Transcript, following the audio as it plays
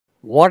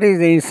What is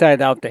the inside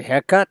of the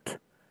haircut?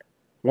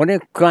 When a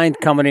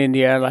client coming in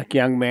here, like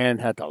young man,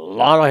 has a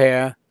lot of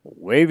hair,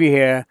 wavy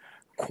hair,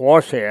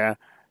 coarse hair,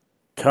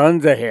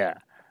 tons of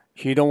hair.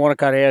 He don't want to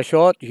cut hair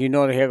short. He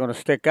know the hair gonna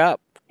stick up.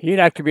 He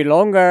like to be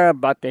longer,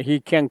 but he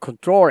can't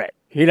control it.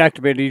 He like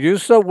to be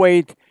reduce the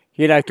weight.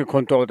 He like to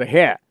control the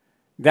hair.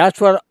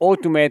 That's what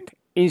ultimate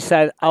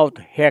inside out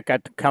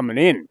haircut coming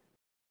in.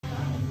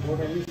 For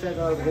the inside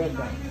out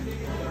haircut.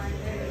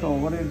 So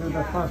what is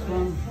the first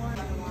one?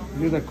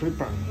 Do the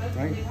clipper,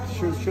 right?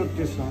 Shoot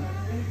this one.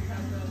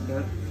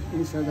 The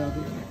inside out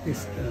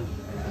is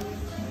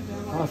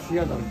harsh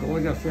hair, the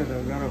gorgeous hair.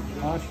 The got a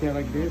harsh hair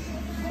like this.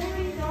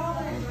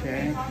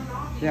 Okay.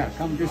 Yeah,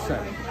 come this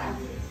side.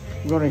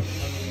 I'm gonna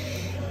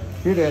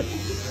hit it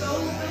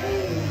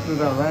to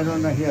the right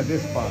on the here,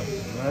 this part.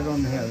 Right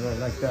on here, right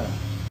like that.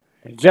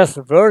 Just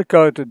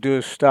vertical to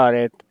do start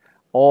it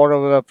all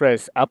over the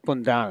place, up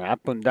and down,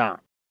 up and down.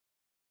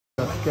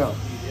 The scalp.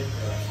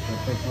 So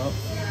take up.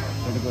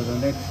 Then go to the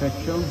next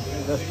section.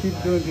 Just keep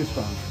doing this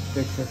one.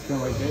 Next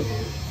section like this.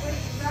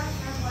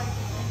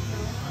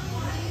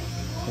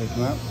 Take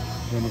them up.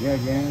 Then here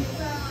again.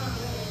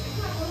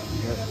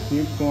 Just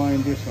keep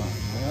going this one.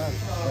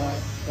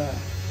 That.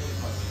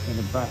 In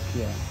the back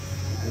here.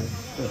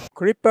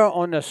 Clipper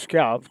on the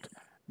scalp,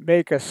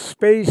 make a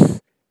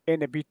space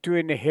in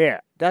between the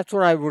hair. That's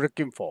what I'm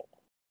looking for.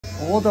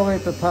 All the way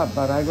to the top,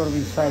 but I gotta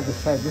be side to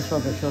side. This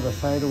one to show the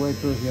side way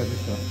to here.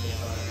 This one.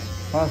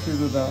 First you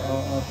do the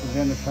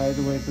then the side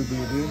way to do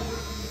this.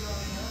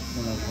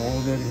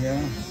 Hold it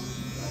here.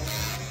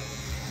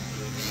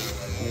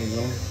 There you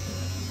go.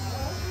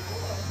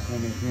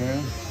 And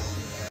here.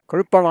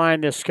 Clipper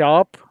line the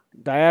scalp,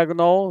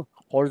 diagonal,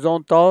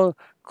 horizontal,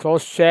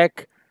 cross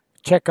check,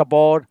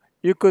 checkerboard.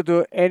 You could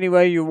do any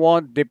way you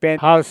want,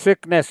 depend how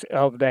thickness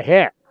of the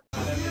hair.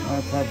 That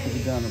has to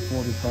be done at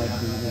 45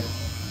 degrees.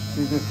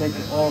 So you just take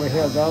all the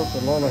hairs out, a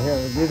lot of hair,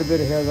 a little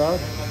bit of hairs out.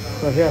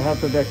 So hair has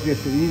to like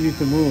this, easy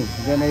to move.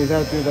 Then you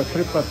have to do the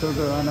clipper to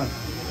do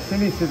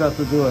finish it up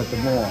to do it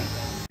more.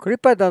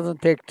 Clipper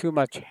doesn't take too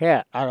much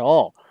hair at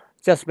all.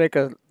 Just make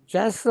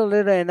just a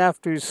little enough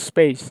to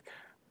space.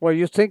 Well,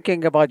 you're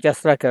thinking about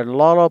just like a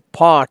lot of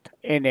part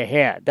in the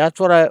hair. That's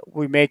what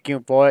we're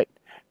making for it.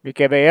 We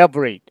can be air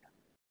breed.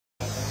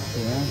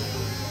 Yeah.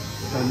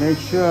 So make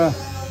sure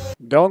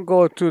don't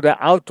go to the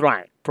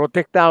outline.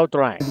 Protect the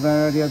outline.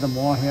 The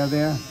more hair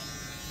there.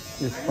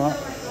 This part.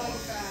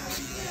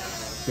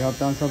 You have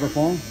to answer the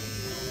phone?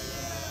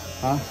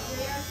 Huh?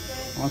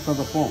 Answer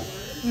the phone.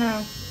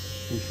 No.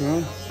 You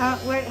sure?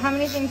 How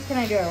many things can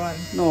I do at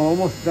once? No,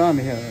 almost done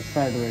here,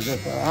 sideways.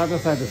 The other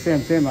side, the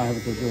same thing I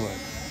have to do it.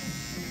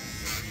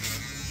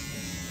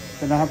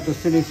 Then I have to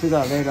finish it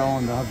up later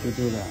on. I have to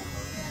do that.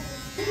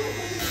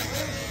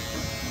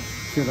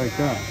 See, like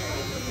that.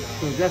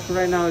 So just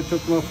right now, I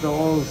took off the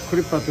old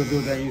clipper to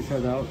do the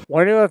inside out.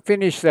 Whenever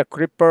finish the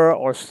clipper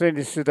or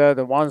finish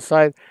the one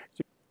side,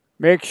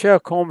 make sure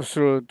comb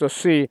through to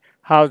see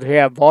how the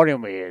hair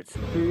volume is.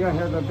 So you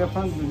have the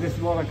difference. This is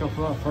more like a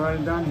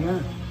flat down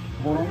here,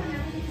 bottom.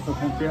 So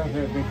compare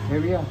the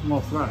heavier,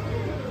 more flat.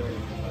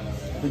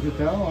 Did you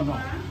tell or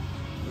not?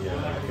 Yeah,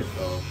 I could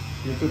tell.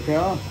 You could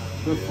tell?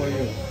 Good for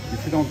you.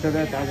 If you don't tell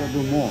that, I will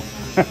do more.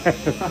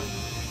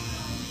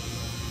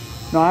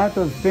 No, I have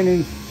to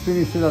finish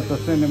it up to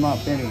send them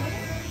up anyway.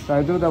 So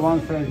I do the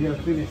one side here,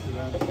 finish it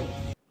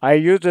up. I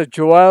use the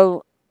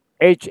Joel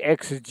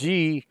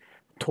HXG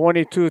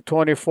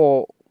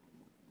 2224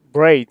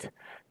 braid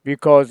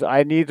because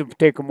I need to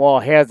take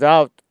more hairs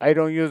out. I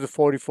don't use the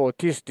 44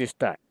 teeth this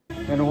time.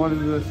 And what is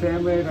the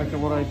same way like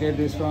what I did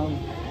this one?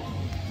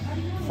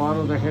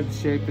 Follow the head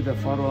shape,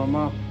 follow them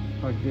up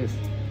like this.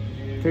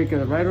 Take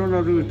it right on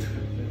the root.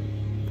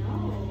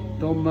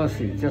 Don't mess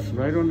it, just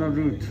right on the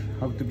root.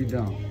 Have to be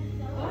done.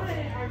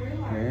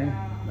 Okay,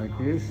 like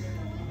this.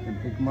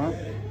 And pick them up.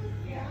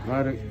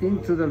 Right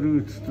into the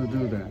roots to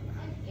do that.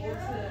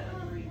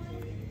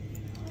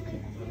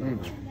 Okay, there you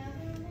go.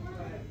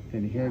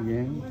 And here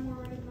again.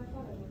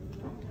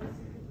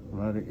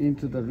 Right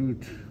into the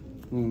root.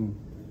 Boom,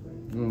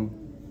 boom,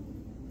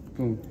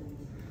 boom.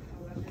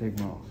 So take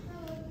them off.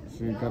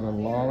 So you got a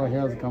lot of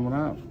hairs coming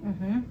out.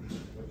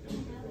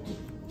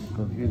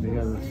 Because here the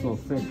hair is so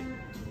thick.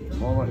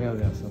 All the hair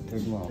there, so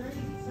take them off.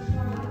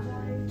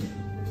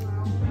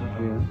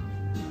 Yeah.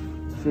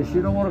 So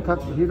he don't want to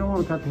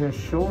cut the hair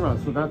shorter,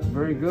 so that's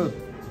very good.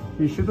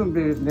 He shouldn't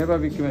never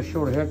become a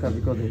short haircut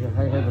because the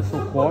hair is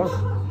so coarse.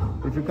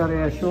 If you cut the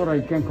hair shorter,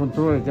 you can't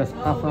control it, just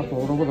puff up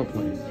all over the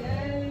place.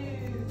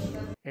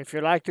 If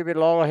you like to be a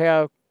lot of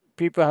hair,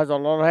 people has a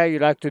lot of hair, you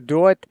like to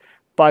do it,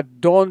 but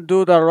don't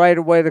do the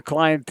right way the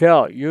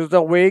clientele. Use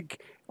the wig.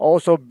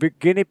 Also,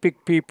 guinea pig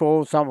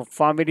people, some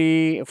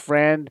family,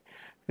 friend,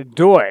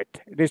 do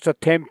it. This is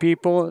 10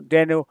 people.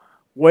 Then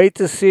wait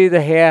to see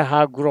the hair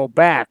how grow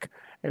back.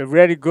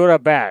 Really good or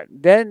bad.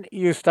 Then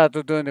you start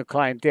to do the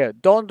clientele.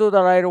 Don't do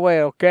the right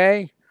way,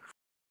 okay?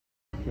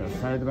 The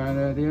sideline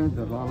area,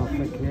 the lot of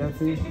thick hair,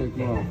 see? Take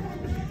them off.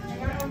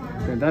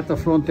 Okay, that's the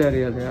front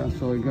area there,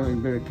 so you're going to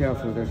be very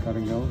careful there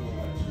cutting out.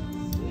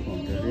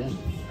 Front area.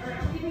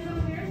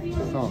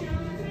 So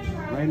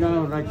right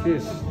now, like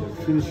this,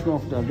 finish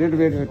off the little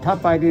bit. The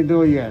top I didn't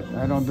do yet.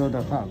 I don't do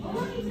the top.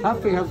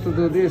 Top you have to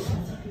do this.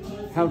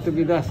 Have to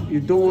be that. You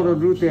don't want to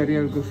root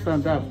area to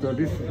stand up. So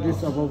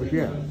this above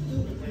here.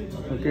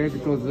 Okay,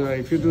 because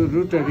if you do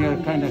root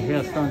area, kind of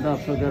hair stand up.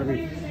 So there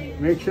we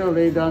make sure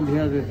lay down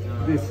here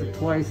this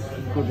twice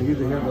because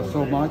the hair is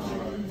so much.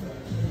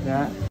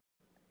 Yeah.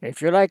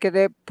 If you like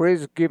it,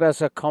 please give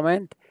us a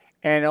comment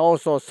and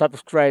also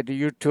subscribe to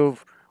YouTube.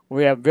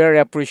 We are very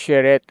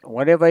appreciate it.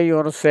 Whatever you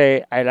want to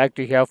say, I like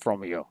to hear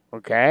from you.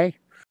 Okay.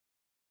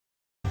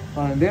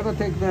 Never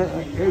take the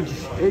edge.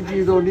 Edge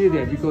you don't need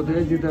it because the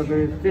edge is a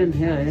very thin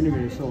hair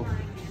anyway. So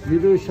we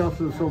do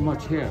shuffle so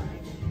much hair.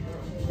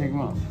 Take them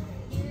off.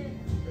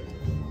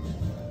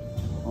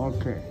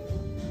 Okay.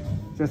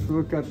 Just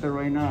look at the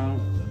right now.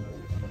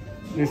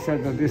 This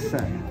side or this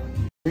side.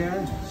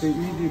 Yeah, it's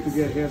easy to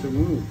get hair to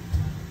move.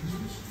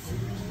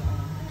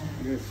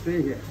 You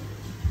stay here.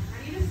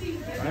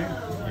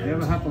 Right?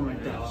 Never happen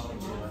like that.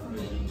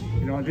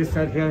 You know, this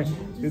side here,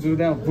 you do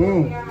that,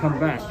 boom, come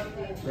back.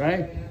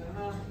 Right?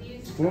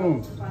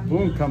 Boom,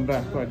 boom, come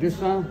back. But this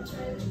one,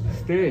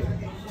 stay.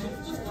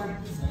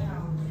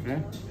 Yeah?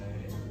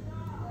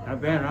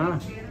 Not bad, huh?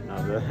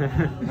 Not bad.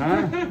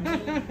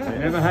 Huh? I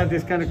never had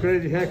this kind of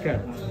crazy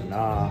haircut.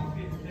 Nah,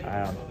 I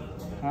have.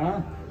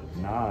 Huh?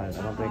 Nah, I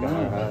don't think I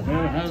ever have.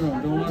 Never had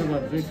them. Don't worry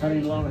about it. They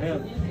cutting a lot of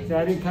hair. See,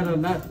 I didn't cut a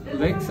not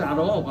legs at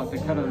all, but they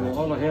cut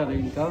all the hair. The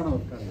internal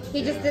cut.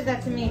 He just did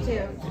that to me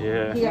too.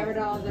 Yeah. He got rid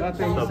of all the That's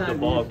the balls. inside. The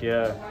bulk,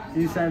 yeah.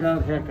 Inside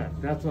out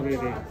haircut. That's what it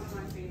is.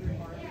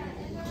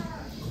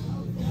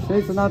 So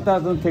it's not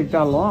that doesn't take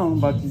that long,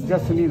 but you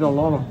just need a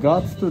lot of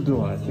guts to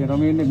do it. You know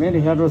what I mean?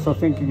 Many hairdressers are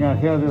thinking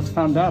hair will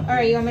stand up. All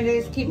right, you want me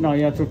to just keep? No,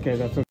 yeah, it's okay.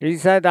 That's okay.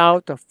 Inside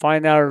out,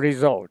 final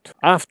result.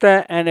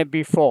 After and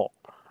before.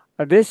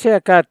 This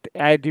haircut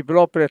I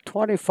developed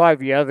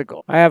 25 years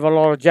ago. I have a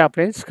lot of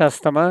Japanese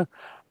customers.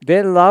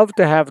 They love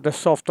to have the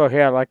softer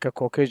hair like a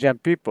Caucasian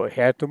people,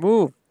 hair to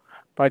move.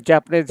 But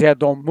Japanese hair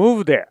don't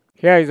move there.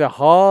 Hair is a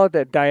hard,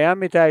 the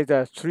diameter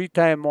is 3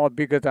 times more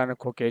bigger than a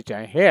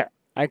Caucasian hair.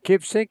 I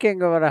keep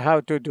thinking about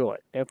how to do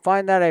it. And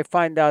I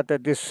find out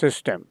that this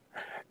system.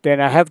 Then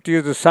I have to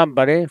use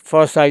somebody.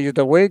 First I use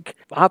the wig.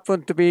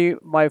 Happen to be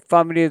my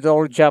family is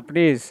all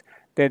Japanese.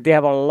 Then they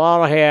have a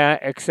lot of hair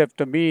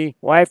except me,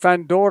 wife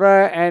and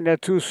daughter, and the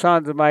 2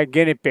 sons, my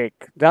guinea pig.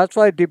 That's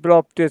why I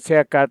developed this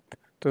haircut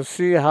to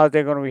see how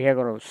they're going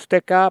to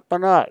stick up or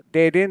not.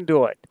 They didn't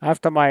do it.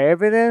 After my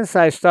evidence,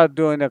 I start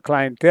doing the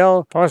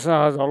clientele. Person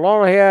has a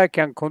lot of hair,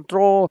 can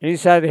control.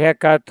 Inside the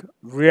haircut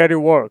really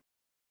work.